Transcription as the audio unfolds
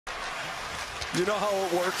You know how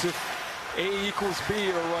it works if A equals B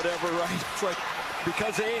or whatever, right? It's like,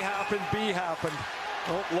 because A happened, B happened.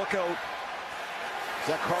 Oh, look out. Is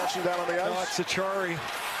that Carlson down on the ice? No, it's Acarri.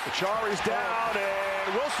 Acarri's down, and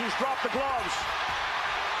Wilson's dropped the gloves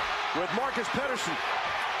with Marcus Pettersson.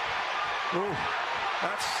 Ooh,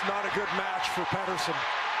 that's not a good match for Pettersson.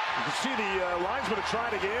 You can see the linesman are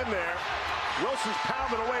trying to get in there. Wilson's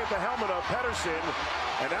pounding away at the helmet of Pettersson,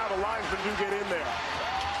 and now the linesmen do get in there.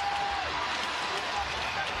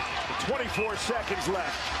 24 seconds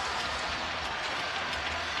left.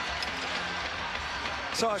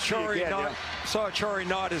 Saw Acarri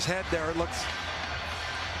nod his head there. It looks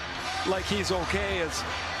like he's okay as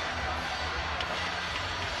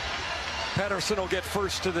Pettersson will get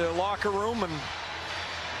first to the locker room, and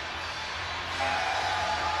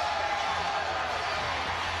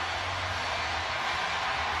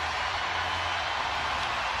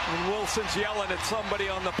Wilson's yelling at somebody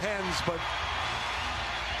on the Pens, but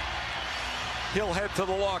he'll head to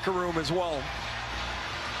the locker room as well.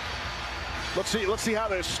 Let's see how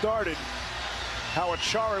this started. How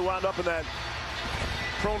Acarri wound up in that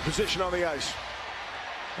prone position on the ice.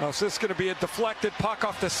 Oh, so this is going to be a deflected puck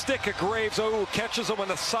off the stick of Graves. Oh, catches him on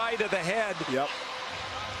the side of the head. Yep.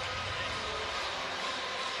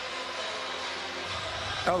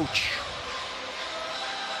 Ouch.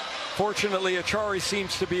 Fortunately, Acarri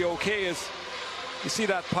seems to be okay as you see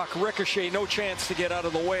that puck ricochet. No chance to get out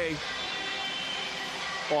of the way.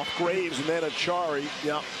 Off Graves and then Acarri.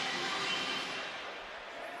 Yep.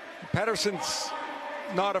 Pettersson's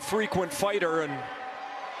not a frequent fighter, and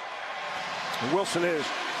Wilson is.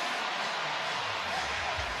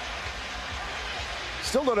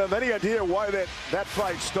 Still don't have any idea why that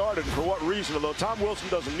fight started and for what reason, although Tom Wilson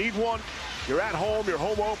doesn't need one. You're at home, your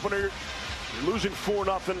home opener, you're losing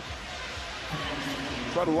 4-0.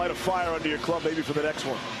 Try to light a fire under your club maybe for the next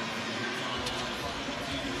one.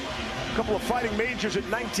 A couple of fighting majors in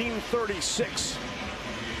 1936.